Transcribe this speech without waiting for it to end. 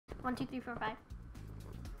1, 2, 3, 4, 5.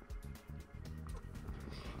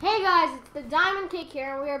 Hey guys, it's the Diamond Cake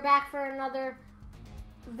here, and we are back for another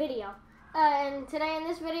video. And today in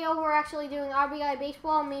this video, we're actually doing Rbi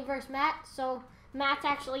Baseball, me versus Matt. So Matt's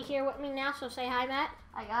actually here with me now. So say hi, Matt.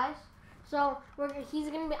 Hi guys. So I'm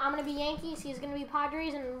gonna be Yankees. He's gonna be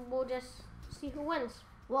Padres, and we'll just see who wins.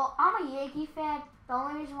 Well, I'm a Yankee fan. The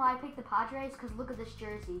only reason why I picked the Padres because look at this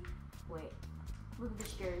jersey. Wait, look at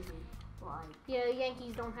this jersey. Like, yeah, the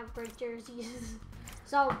Yankees don't have great jerseys.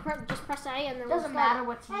 So just press A and then doesn't matter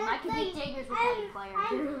what team. I can be Tigers with any player.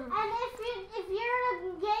 And if you're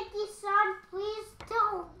a Yankees fan, please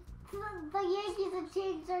tell the Yankees to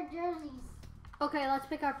change their jerseys. Okay, let's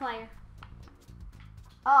pick our player.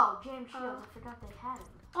 Oh, James Shields. I forgot they had him.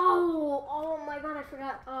 Oh my God, I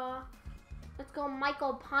forgot. Let's go,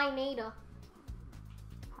 Michael Pineda.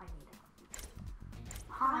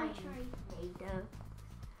 Pineda.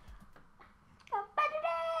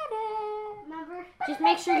 Remember? Just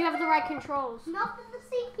make sure you have the right controls. Nothing to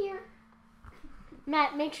see here.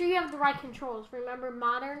 Matt, make sure you have the right controls. Remember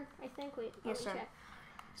modern, I think? Wait, yes, sir. Check.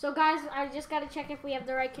 So guys, I just got to check if we have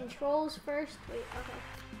the right controls first. Wait, okay.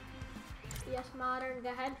 Yes, modern, go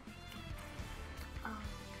ahead.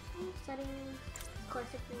 Settings,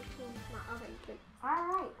 classic machine. Okay, good.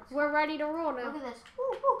 Alright. We're ready to roll now. Look at this.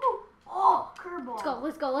 Woo, woo, woo. Oh, curveball.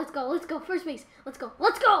 Let's go. First base. Let's go.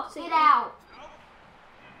 Get out.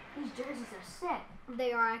 These jerseys are sick.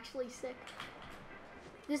 They are actually sick.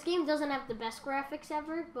 This game doesn't have the best graphics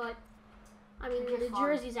ever, but I mean the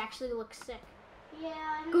jerseys actually look sick.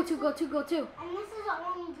 Yeah. Go to. And this is the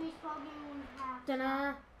only baseball game we have.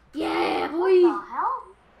 Da-na. Yeah, boy. What the hell?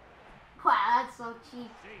 Wow, that's so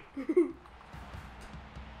cheap.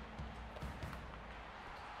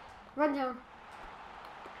 Run down.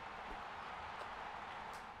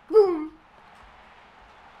 Boom.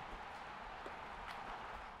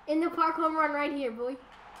 In the park home run right here, boy.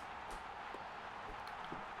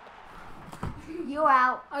 You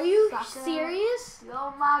out. Are you sucker. serious?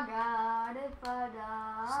 Oh my God, if I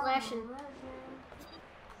die. Slashing.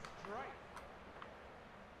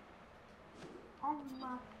 Oh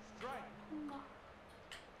my.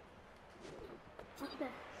 What the?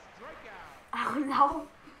 I don't know.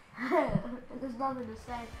 There's nothing to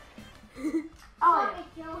say. Oh,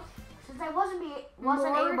 since I wasn't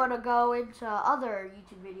able to go into other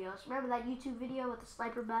YouTube videos, remember that YouTube video with the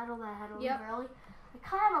sniper battle that I had to leave early? I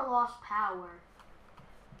kind of lost power.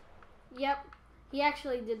 Yep, he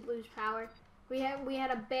actually did lose power. We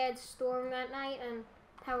had a bad storm that night, and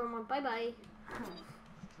power went bye-bye.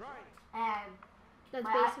 And That's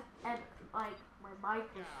my, basic. and like my mic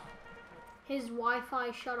was, His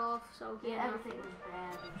Wi-Fi shut off, so yeah, everything was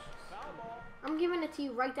bad. It was I'm giving it to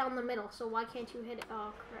you right down the middle, so why can't you hit it?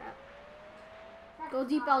 Oh, crap. Go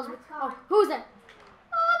deep, Ellsworth. Oh, who's that?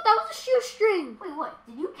 Oh, that was a shoestring. Wait, what?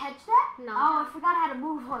 Did you catch that? No. Oh, I forgot how to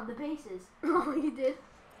move on the bases. Oh, you did.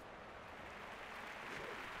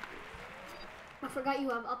 I forgot you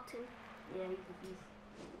have Upton. Yeah, he's a beast.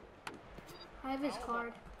 I have his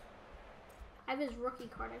card. I have his rookie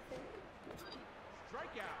card, I think.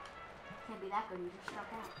 Strikeout. Can't be that good. You just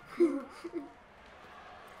struck out.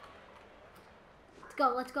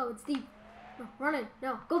 Let's go. It's deep. No, run it.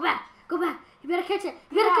 No, go back. You better catch it.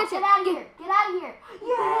 Get out of here.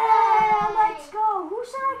 Yeah, let's go. Who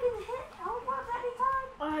said I can hit home run anytime?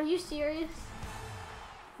 Are you serious?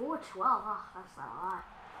 412. Oh, that's not a lot.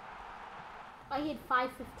 I hit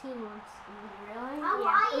 515 once. Really?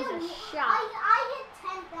 Yeah, it was a shot. I hit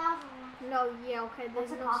 10,000. No, yeah, okay. There's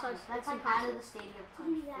That's no impossible. such. That's like impossible. out of the stadium.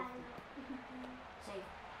 Yeah. Safe.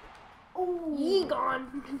 Oh, Ye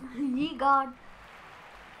gone. Ye gone.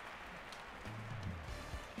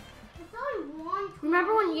 It's only one.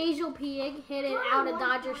 Remember when Yezel Puig hit it out of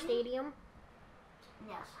Dodger Stadium?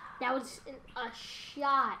 Yes. That was a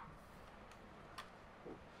shot.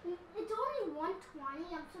 It's only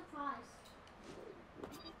 120. I'm surprised.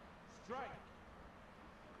 Strike.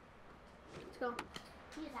 Let's go.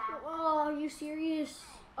 He's out. Oh, are you serious?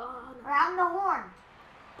 Oh, no. Around the horn.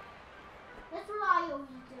 That's what I always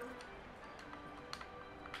do.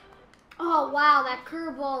 Oh, wow, that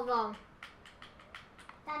curveball though.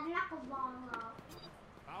 That knuckleball though.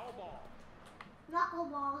 Foul ball.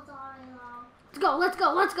 Knuckleballs are low. Let's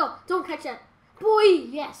go. Don't catch that. Boy,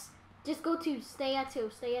 yes. Just go 2. Stay at 2.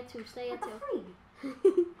 Stay at 2. What the freak?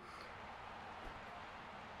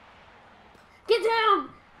 Get down.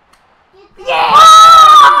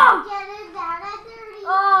 Yeah! Get it down at 30.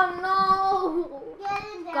 Oh, no. Get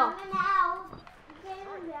it down and out. Get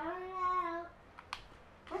it down and out.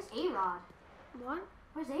 Where's A-Rod? What?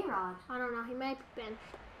 Where's A-Rod? I don't know. He might be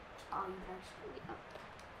benched. Oh, you benched.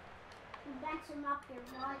 bench him up here,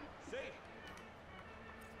 bud.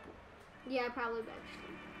 Yeah, I probably benched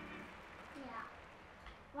him. Yeah.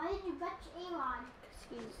 Why did you bench Elon? Because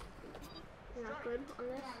he's not good on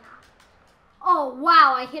this. Yeah, no. Oh,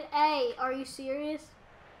 wow, I hit A. Are you serious?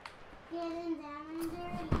 Get in down and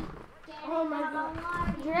dirty. Get Oh in my down God.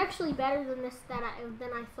 and dirty. You're actually better than this than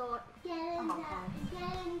I thought. Get in down. Get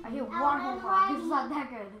in. I hit out one and home run. This is dirty. not that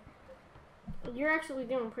good. You're actually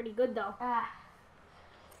doing pretty good, though. What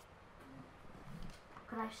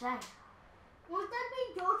could I say? Won't that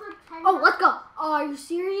be Joseph 10? Oh, let's go. Oh, are you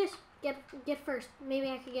serious? Get first. Maybe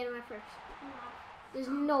I could get him at first. No. There's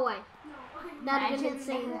no way. No. That'd be Imagine.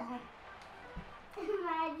 insane.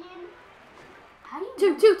 Imagine. How do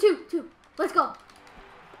you Two. Let's go.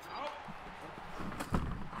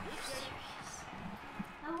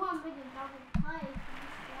 I want big and double play.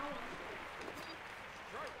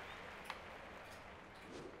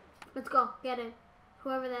 Let's go. Get it.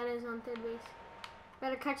 Whoever that is on third base.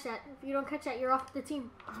 Better catch that. If you don't catch that, you're off the team.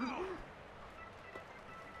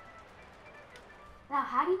 Now,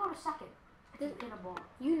 how do you go to second? This- Get a ball.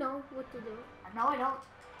 You know what to do. No, I don't.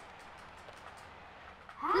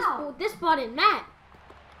 How? This button, Matt.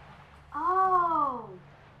 Oh.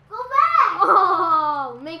 Go back!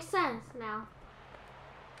 Oh, makes sense now.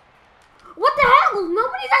 What the hell?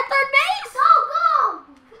 Nobody's at third base. Go!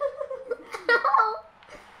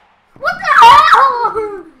 What the hell?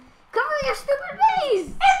 Cover your stupid base.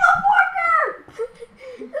 It's a Porker!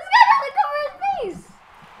 This guy doesn't cover his base.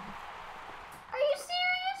 Are you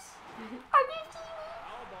serious? Are you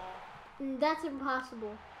kidding me? That's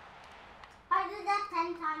impossible. I did that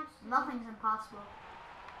 10 times. Nothing's impossible.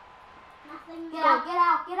 Nothing. Get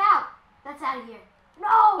out. That's out of here. No!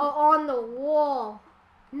 Oh, on the wall.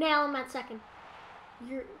 Nail him at second.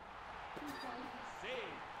 You're.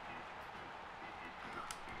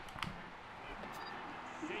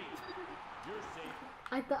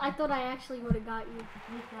 I thought I actually would have got you. Me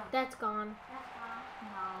too. That's gone.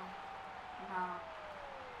 No.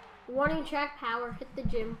 Warning track power. Hit the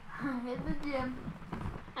gym. Hit the gym.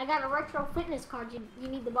 I got a retro fitness card. You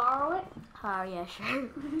need to borrow it? Oh, yeah, sure.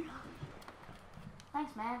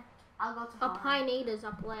 Thanks, man. I'll go to A home. Pineda's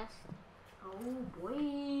up last. Oh,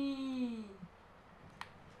 boy.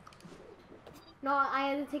 No, I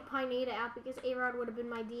had to take Pineda out because A-Rod would have been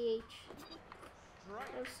my DH.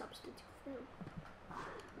 I was substitute for him.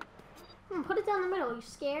 Put it down the middle. You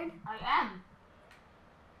scared? I am.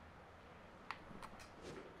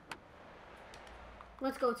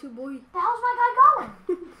 Let's go, two boy. The hell's my guy going?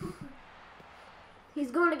 He's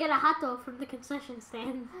going to get a hot dog from the concession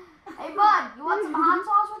stand. Hey, bud, you want some hot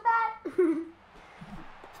sauce with that?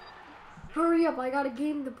 Hurry up, I got a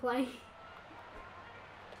game to play.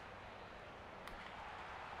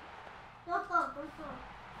 Go.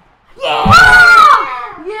 Yeah!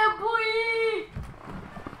 Yeah, boy!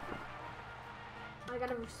 I got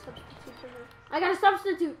a substitute for him. I got a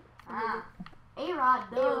substitute. Ah. A-Rod,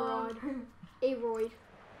 A-Rod. A-Royd.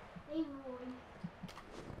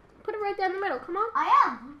 Put it right down the middle. Come on. I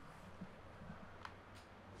am.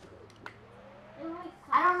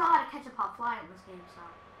 I don't know how to catch a pop fly in this game, so.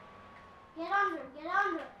 Get under.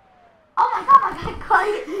 Oh my god, I got caught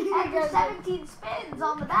after 17 spins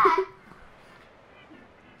on the bat.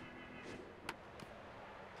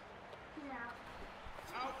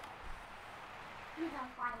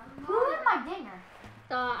 Who hit my dinger?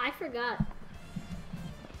 I forgot.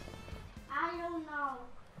 I don't know.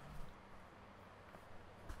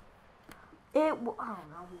 I don't know.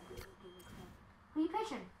 Who are you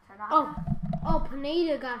pitching? Oh,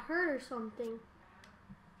 Pineda got hurt or something.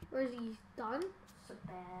 Or is he done?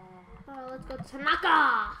 Let's go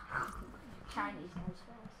Tanaka. Chinese guys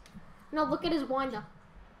fast. No, look at his windup.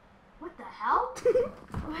 What the hell?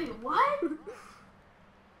 Wait, what?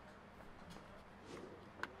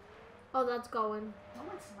 Oh, that's going. No,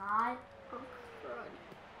 it's not. Oh, crud.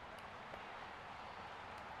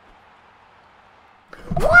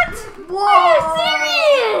 What? Whoa! Are you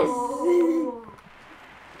serious?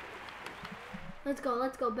 Let's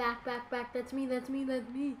go. Back. That's me. Is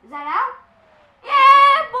that out?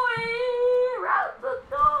 Yeah, boy! Round the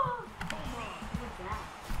door! What's that?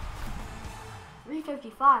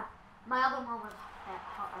 355. My other one was at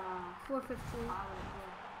 415.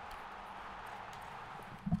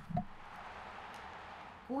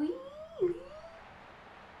 Boy!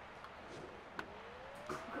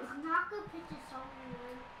 Naka pitches so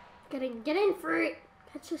weird. Get in for it.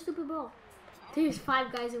 Catch the stupid ball. There's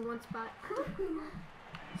 5 guys in one spot.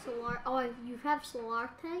 Oh, you have Solarte?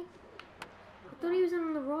 I thought he was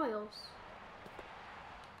on the Royals.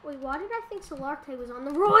 Wait, why did I think Solarte was on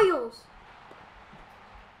the Royals?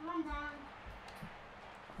 One down.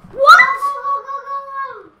 What?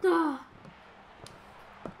 Duh.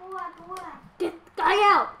 What? Get the guy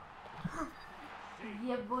out.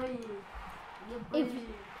 Yeah, boy. Yeah, boy.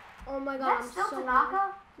 Oh my god, That's I'm still so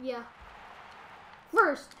Tanaka? Yeah.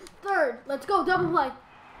 First, third, let's go, double play.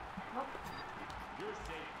 Nope.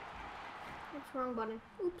 What's wrong button?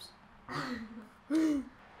 Oops.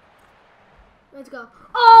 Let's go.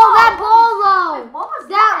 Oh, that ball though! Wait, what was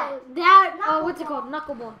that? What's it called?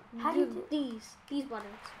 Knuckleball. How do you do these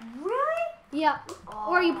buttons. Really? Yeah.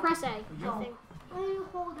 Oh. Or you press A, I think. When you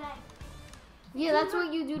hold that. Yeah, that's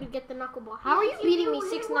what you do to get the knuckleball. How are you beating me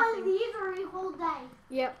 6-0? One of these or you hold that.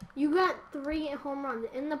 Yep. You got 3 home runs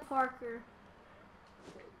in the Parker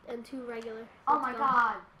and 2 regular. Oh Let's my go.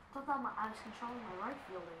 god. I thought I was controlling my right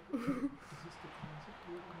fielder.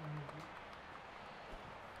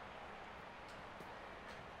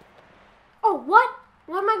 Oh, what?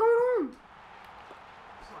 Why am I going home?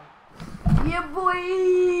 Yeah, boy.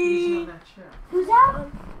 Who's out?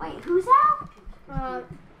 Wait, who's out?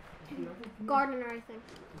 Gardner, I think.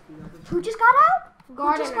 Who just got out?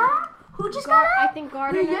 Gardner. Who just got out? I think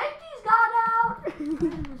Gardner. The Yankees got out.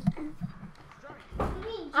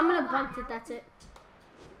 I'm gonna bunt it. That's it.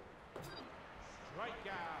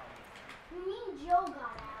 You mean Joe got out,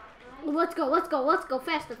 right? Let's go.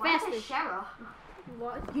 Faster. What's the sheriff?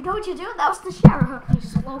 What? You know what you do? That was the sheriff. You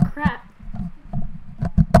slow crap.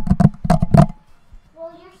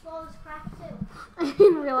 Well, you're slow as crap too.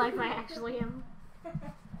 In real life, I actually am.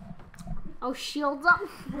 Oh, shields up.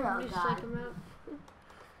 Oh, Just God. shake him out.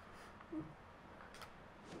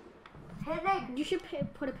 Hit Nick. You should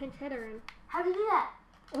put a pinch hitter in. How do you do that?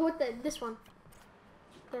 Oh, what this one?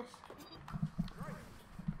 This.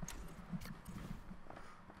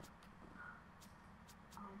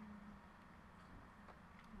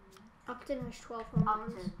 Upton has 12 home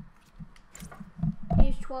runs. Upton. He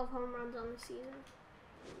has 12 home runs on the season.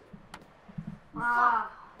 Wow.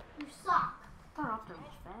 You suck. I thought Upton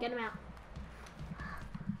was bad. Get him out.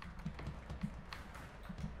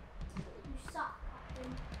 You suck.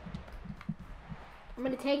 I'm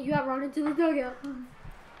gonna take you out, run into the dugout.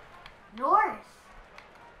 Norris.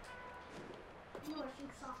 You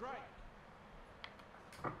suck.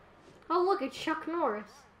 Oh, look, it's Chuck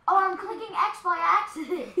Norris. Oh, I'm clicking X by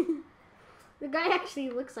accident. The guy actually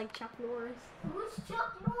looks like Chuck Norris. Who's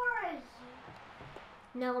Chuck Norris?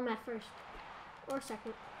 Nail him at first. Or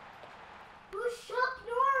second. Who's Chuck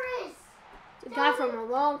Norris? The guy from a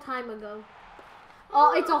long time ago.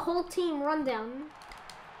 Oh, it's a whole team rundown.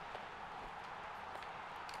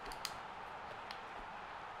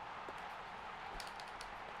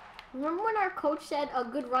 Remember when our coach said a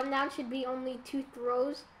good rundown should be only 2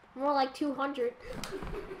 throws? More like 200.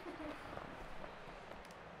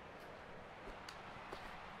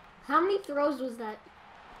 How many throws was that?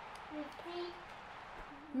 50,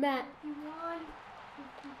 Matt. 51,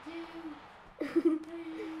 52, 53,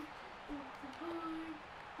 54,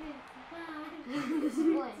 55,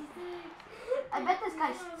 56. I bet this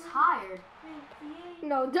guy's tired.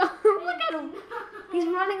 No, don't look at him. He's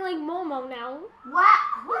running like Momo now. What?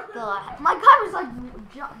 What the heck? My guy was like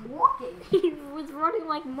walking. He was running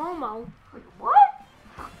like Momo. Like, what?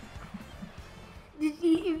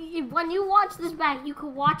 When you watch this back, you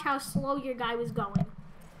could watch how slow your guy was going.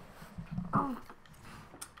 Oh.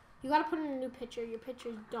 You gotta put in a new pitcher. Your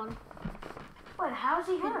pitcher's done. What? How's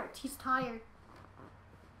he hurt? He's tired.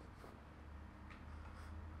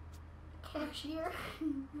 Cashier.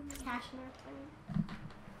 Cashier.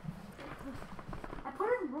 I put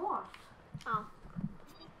in Ross. Oh.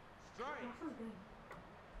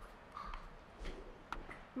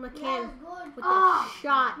 Not McCann as good. with Oh. the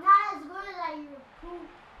shot. Not as good as I used to.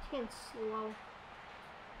 McCann's slow.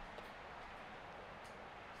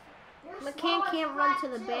 You're slow McCann as can't run to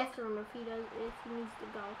crap, the too. bathroom if he needs to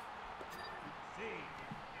go.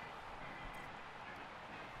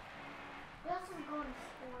 This is going to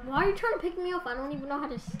score. Why are you trying to pick me up? I don't even know how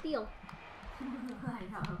to steal. I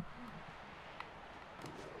know.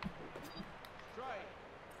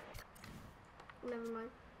 Never mind.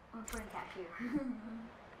 I'm playing cashier.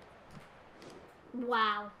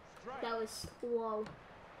 Wow. That was slow.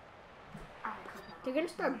 They're gonna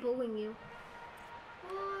start booing you.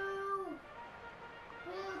 Boo!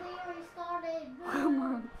 Boo, they already started. Boo. Come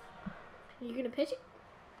on. Are you gonna pitch it?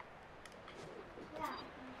 Yeah.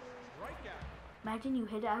 Imagine you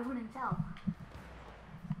hit it, I wouldn't tell.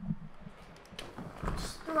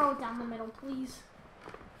 Just throw it down the middle, please.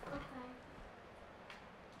 Okay.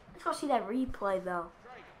 Let's go see that replay though.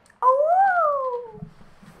 Oh!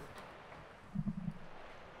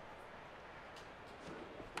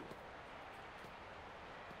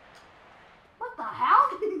 What the hell?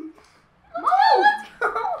 No!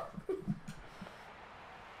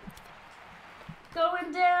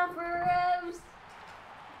 Going down for Revs.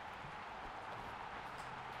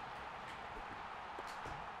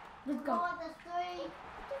 Let's go. 3,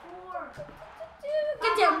 4.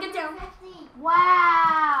 Get down, get down. 50.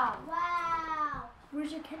 Wow. Wow.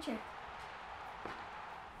 Where's your catcher?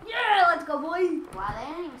 Yeah, let's go, boy. Wow, they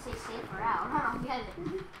didn't even say safe or out. I don't get it.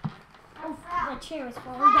 Oh, my chair is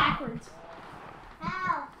falling backwards.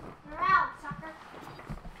 Foul. You're out, sucker.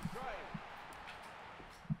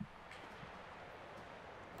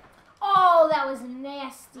 Oh, that was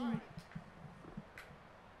nasty.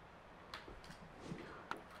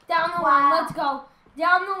 Down the line, let's go.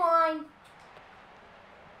 Down the line.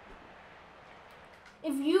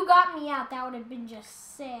 If you got me out, that would have been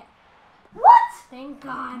just sad. What? Thank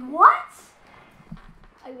God. What?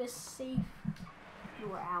 I was safe. You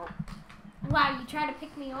were out. Wow, you tried to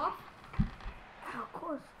pick me off? Oh, of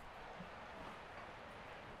course.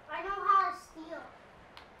 I know how to steal.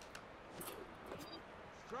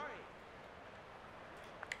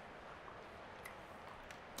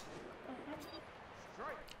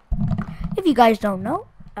 If you guys don't know,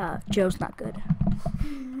 Joe's not good.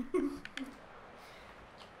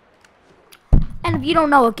 And if you don't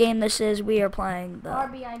know what game this is, we are playing the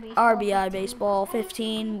RBI Baseball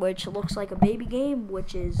 15, which looks like a baby game,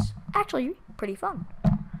 which is actually pretty fun.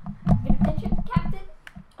 You gonna pitch it, Captain?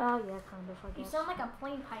 Oh, yeah, kind of, I You guess. sound like a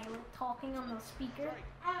plane pilot talking on the speaker.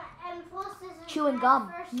 And plus this is Chewing Matt's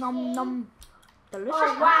gum. first Nom game. nom. Delicious.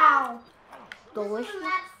 Oh, wow. Delicious. This is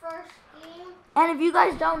Matt's first game. And if you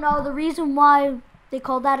guys don't know, the reason why they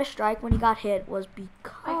called that a strike when he got hit was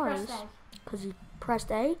I pressed because A. he pressed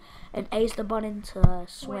A, and A is the button to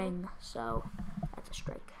swing, so that's a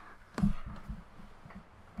strike.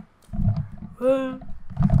 I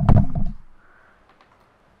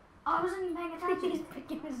wasn't even paying attention. He's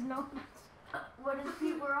picking his nose. What if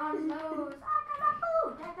people are on his nose?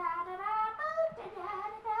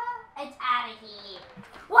 It's out of here.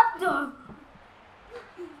 What the?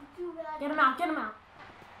 Too bad. Get him out, get him out.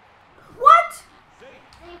 What?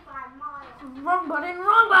 Stay 5 miles. Wrong button,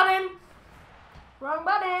 wrong button. Wrong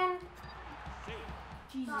button.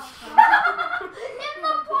 Jesus Christ. In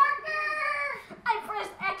the Parker! I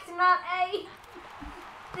pressed X, not A.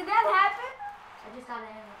 Did that happen? I just got it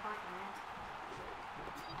in the parking lot.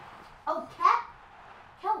 Oh, Cat?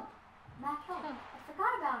 Help! Matt, help! I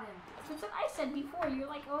forgot about him. That's what I said before. You're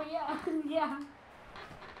like, oh yeah, yeah.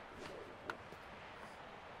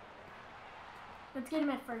 Let's get him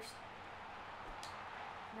at first.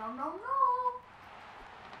 No, no, no.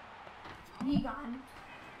 He gone.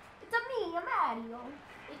 It's a me, a Mario.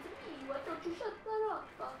 It's a me. Why don't you shut that up?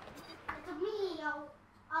 It's a me, a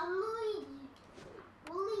Luigi.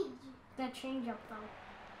 Luigi. That change up though.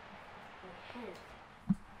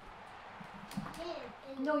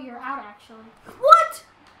 No, you're out actually. What?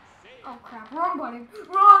 Oh crap! Wrong button.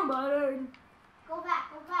 Wrong button. Go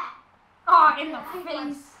back, go back. Oh, in the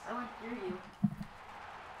face. I went through you.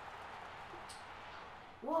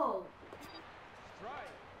 Whoa.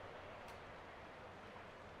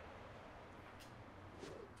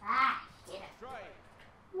 Ah, get it.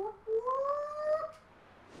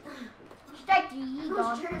 Strike you, Those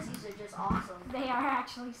dog. jerseys are just awesome. They are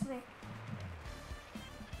actually sick.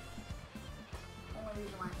 Only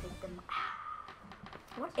reason why I picked them.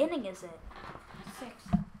 What inning is it? 6.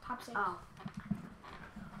 Top 6. Oh.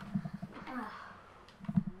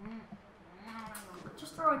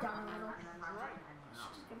 Just throw it down a little.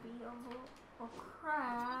 It's just gonna be a little. Oh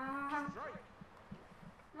crap.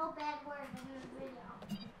 No bad words in this video.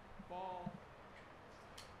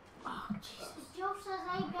 Oh Jesus. Joe says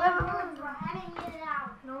I ain't bad words, but I didn't get it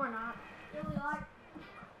out. No, we're not. Here we are.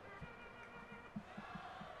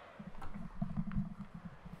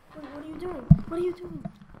 Wait, what are you doing? What are you doing?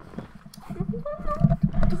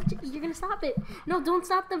 You're gonna stop it. No, don't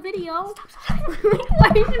stop the video. Why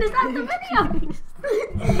are you gonna stop the video?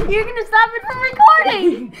 You're gonna stop it from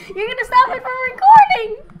recording. You're gonna stop it from recording.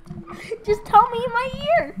 Just tell me in my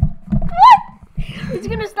ear. What? It's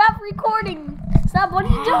gonna stop recording. Stop. What are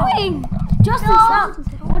you doing? Justin, stop.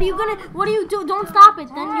 What are you gonna? What do you do? Don't stop it.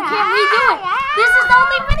 Then you can't redo it. This is the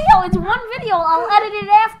only video. It's one video. I'll edit it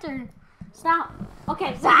after. Stop.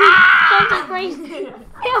 Okay. So don't just raise it.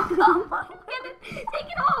 Take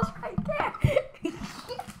it off right there.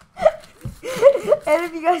 And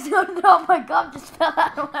if you guys don't know, my gum just fell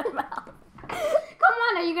out of my mouth. Come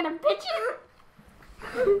on, are you gonna pitch it?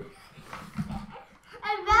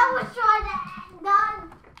 And Val was trying to not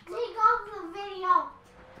take off the video.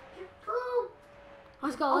 Boom.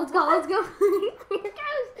 Let's go, let's go, let's go.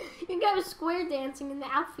 Your guy was square dancing in the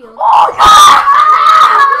outfield. Oh, God!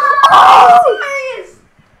 Oh, serious!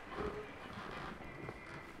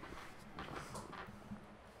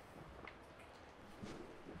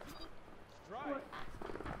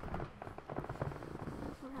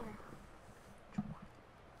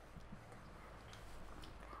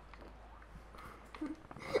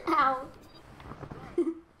 down.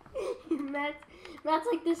 Matt's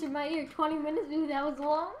like this in my ear. 20 minutes, dude, that was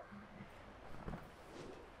long.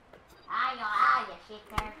 You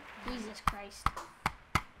shitter. Jesus Christ.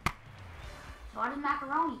 So how does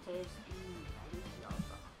macaroni taste?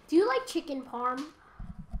 Do you like chicken parm?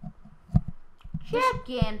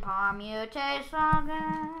 Chicken parm, you taste so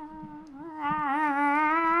good.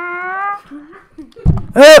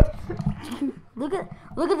 Look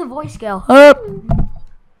at the voice scale.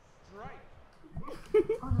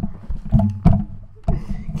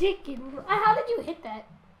 Chicken. How did you hit that?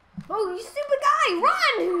 Oh, you stupid guy!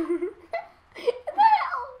 Run! What the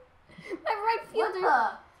hell? My right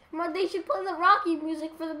fielder. They should play the Rocky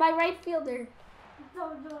music for my right fielder.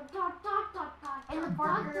 In the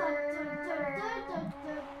Parker.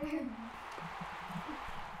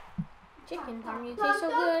 Chicken parm, you taste so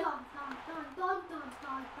good.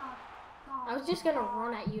 I was just gonna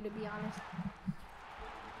run at you, to be honest.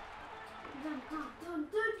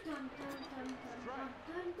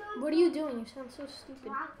 What are you doing? You sound so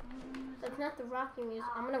stupid. That's not the Rocky music.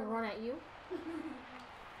 I'm gonna run at you.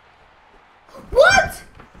 What?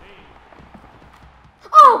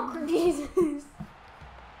 Oh, Jesus.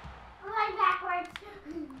 Going backwards.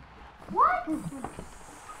 What?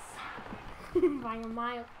 By a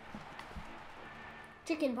mile.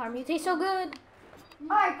 Chicken parm, you taste so good.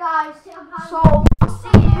 Alright guys, so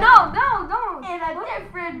see you No, don't. in a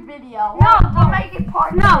different video. No, we'll make it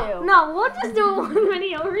part 2. No, we'll just do one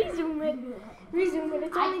video. Resume it.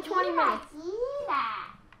 It's only 20 minutes.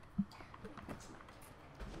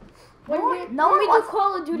 When we do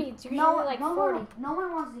Call of Duty, it's usually like 40. No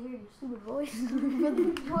one wants to hear your stupid voice for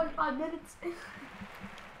 25 minutes.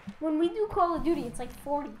 When we do Call of Duty, it's like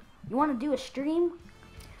 40. You want to do a stream?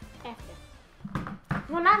 After.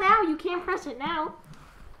 Well, not now. You can't press it now.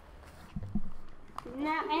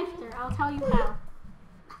 Now, after. I'll tell you how.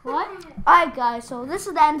 What? Alright guys, so this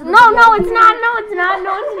is the end of the No, video. no, it's not. No, it's not.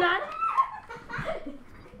 No, it's not.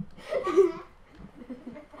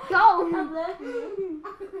 Go.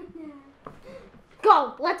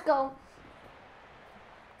 Go. Let's go.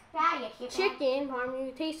 Chicken parm,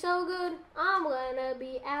 you taste so good. I'm gonna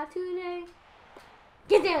be out today.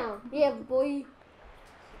 Get down. Yeah, boy.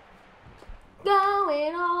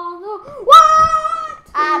 Going all the... What?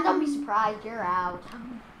 Don't be surprised, you're out.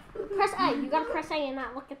 Press A. You gotta press A and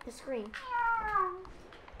not look at the screen.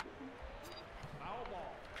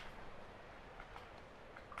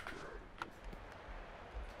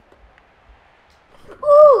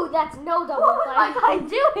 Ooh, that's no double play. What am I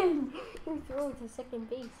doing? You throw it to second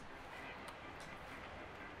base.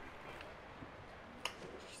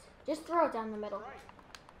 Just throw it down the middle.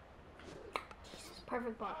 Jesus,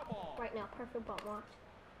 perfect ball. Right now, perfect ball. Watch.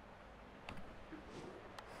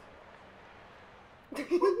 Did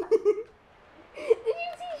you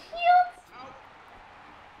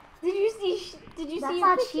see Shields? Did you That's see?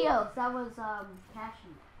 not Shields. That was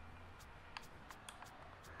Passion.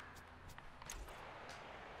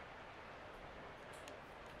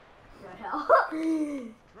 The hell?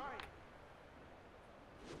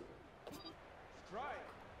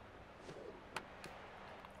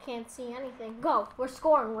 Can't see anything. Go. We're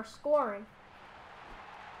scoring. We're scoring.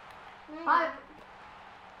 Bye.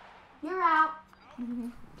 You're out.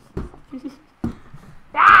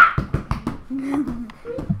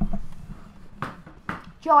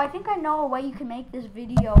 Joe, I think I know a way you can make this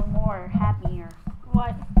video more happier.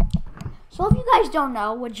 What? So if you guys don't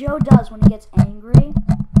know what Joe does when he gets angry,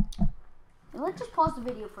 let's just pause the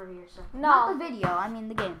video for here, sir. No. Not the video, I mean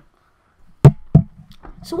the game.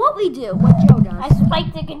 So what Joe does. I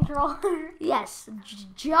spiked the controller. Yes,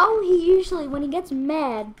 Joe, he usually, when he gets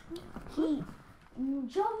mad,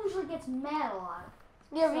 Joe usually gets mad a lot.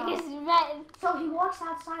 Yeah, because he's mad. So he walks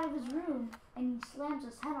outside of his room and he slams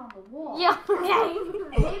his head on the wall. Yeah, okay.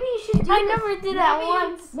 Maybe you should do I this. never did that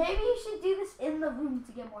once. Maybe you should do this in the room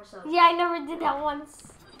to get more subs. Yeah, I never did that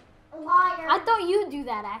once. Liar. I thought you do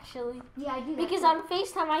that actually. Yeah, I do that Because too. on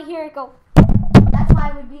FaceTime I hear it go. That's why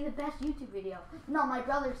it would be the best YouTube video. No, my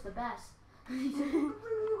brother's the best. He said, what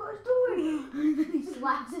are you guys doing? He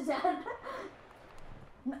slaps his head.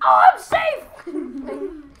 Oh, I'm safe!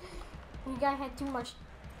 You guy had too much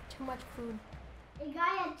food. The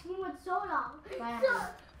guy had too much soda. Bye.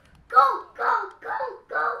 Go, go, go,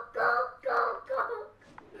 go, go, go, go.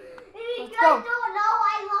 If you Let's guys go. don't know,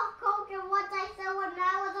 I love Coke, and once I said when I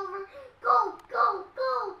was over, go, go,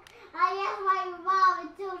 go. I asked my mom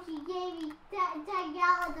until she gave me 10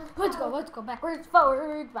 gallons of Coke. Let's go. Backwards,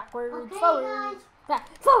 forwards, backwards, Okay, forwards. guys. Back,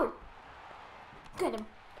 forward. Get him.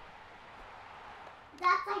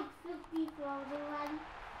 That's like 50 throws already.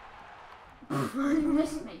 You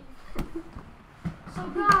missed me. So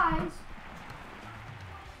guys,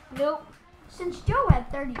 Nope. since Joe had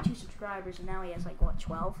 32 subscribers and now he has like what,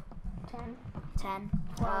 12? 10. 10.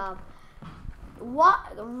 12.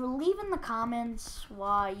 Leave in the comments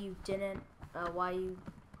why you didn't, why you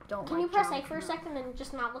don't. Can like you press Joe. A for a second and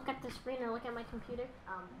just not look at the screen or look at my computer?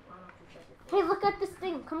 Why don't you check it? Hey, look at this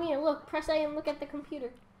thing. Come here. Look. Press A and look at the computer.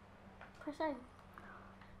 Press A.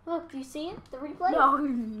 Look. Do you see it? The replay? No,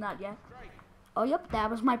 not yet. Oh, yep, that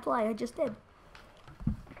was my play. I just did.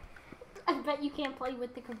 I bet you can't play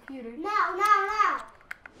with the computer. No.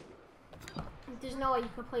 There's no way you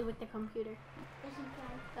can play with the computer. Yes, you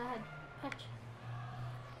can. Go ahead. Pitch.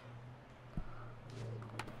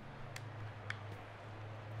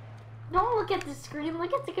 Don't look at the screen.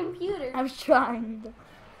 Look at the computer. I was trying.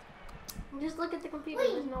 Just look at the computer.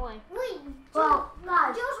 Wait. There's no way. Wait. Well,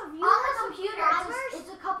 guys, Joe's review on the has computer, subscribers? it's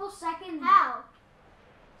a couple seconds. How?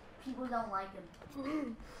 People don't like him.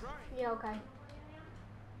 Yeah, okay.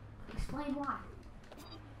 Explain why.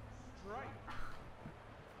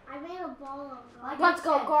 I made a ball of Like Let's I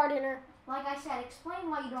go, said- gardener. Like I said, explain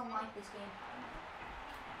why you don't like this game.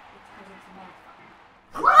 It's because it's math.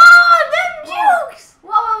 Oh, them jukes!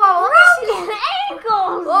 Whoa! Broken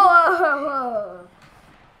ankles! Whoa!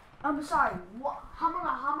 I'm sorry. What?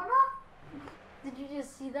 Hamana? Did you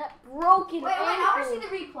just see that? Broken Wait, I want ankles. to see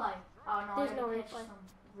the replay. Oh no, There's I no already pitched replay. some.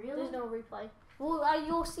 Really? There's no replay. Well,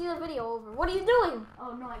 you'll see the video over. What are you doing?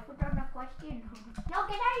 Oh no, I put down the question. No,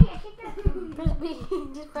 get out of here. Kick that. Press B.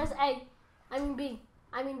 Just press A. I mean B.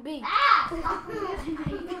 Ah!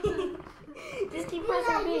 Just keep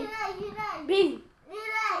pressing B. B.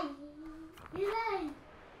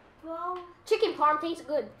 Bro. Chicken parm tastes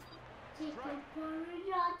good. Chicken parm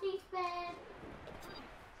tastes bad.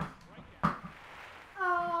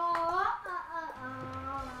 Oh.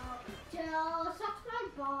 Joe sucks my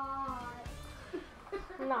butt.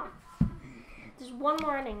 No. There's one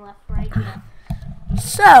more inning left right here.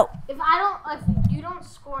 So, If you don't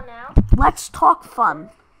score now, let's talk fun.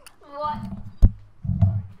 what?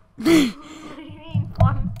 What do you mean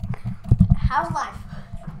fun? How's life?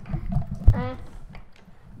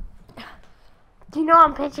 Do you know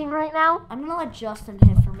I'm pitching right now? I'm gonna let Justin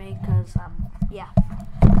hit for me because, yeah.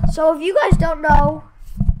 So if you guys don't know,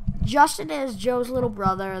 Justin is Joe's little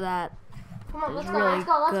brother that Come on, let's is go, really let's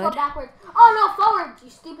go good. backwards. Oh no, forward, you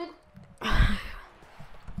stupid.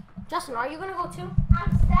 Justin, are you gonna go too?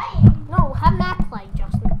 I'm staying. No, have Matt play,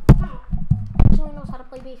 Justin. He only knows how to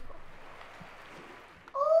play baseball.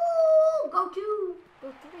 Ooh, go two.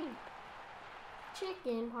 Go 3.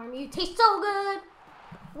 Chicken parm, you taste so good.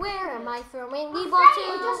 Where am I throwing the ball to?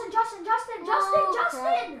 Justin. No,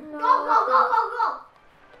 crap. No. Go.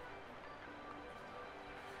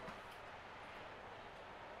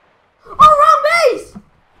 Oh, wrong base!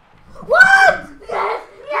 What?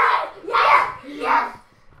 Yes.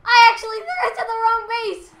 I actually threw it to the wrong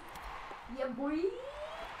base. Yeah, boy.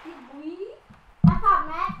 High five,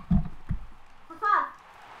 Matt. High five.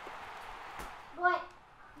 Boy,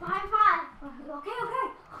 high five. Okay.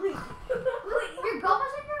 Wait, your gum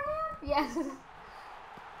was in your hand? Yes.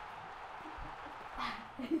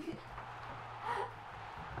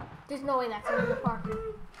 There's no way that's in the park.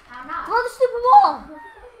 How not? Throw the stupid ball.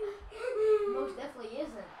 Most definitely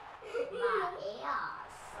isn't.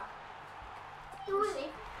 Do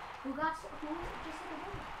it. Who just hit the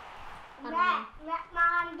ball? Matt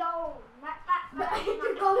Mondo. Matt.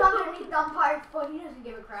 It goes underneath the umpire's foot. He doesn't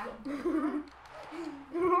give a crap. Wait,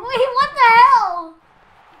 what the hell?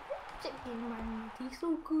 Chicken parm tastes so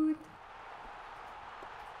good.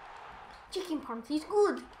 Chicken parm tastes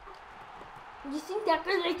good. You think that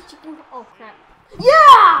girl likes chicken? Oh crap!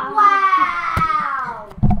 Yeah! Wow!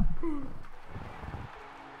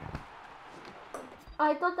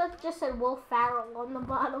 I thought that just said Will Ferrell on the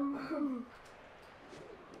bottom.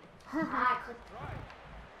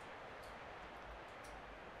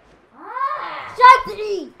 Strike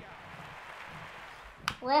 3!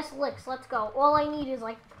 Last licks, let's go. All I need is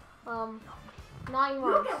like 9 You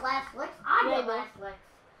runs. get last licks. I Yeah, get but- last licks.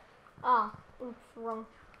 Oh, oops, wrong.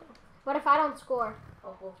 What if I don't score?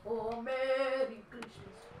 Merry Christmas.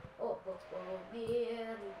 Merry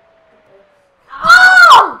Christmas.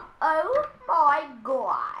 Oh! Oh my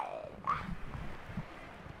God.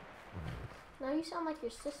 Now you sound like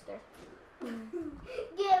your sister.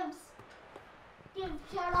 Gibbs, shut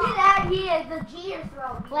Get up. out of here. The G is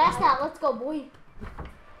thrown. Last out, let's go, boy.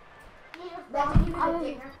 That's even a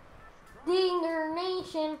dinger. Dinger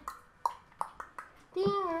Nation.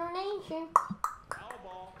 Dinger Nation.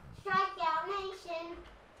 Strikeout Nation.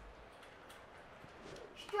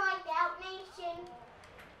 Strikeout Nation.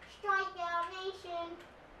 Strikeout Nation.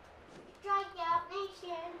 Strikeout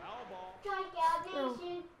Nation. Foul ball. Strikeout Oh.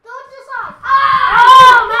 Nation. Don't decide.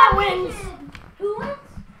 Oh, Matt wins. Who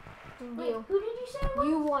wins? Wait, You. who did you say won?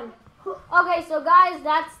 You won. Okay, so guys,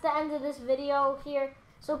 that's the end of this video here.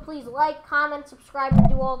 So please like, comment, subscribe, and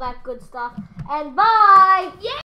do all that good stuff. And bye! Yeah!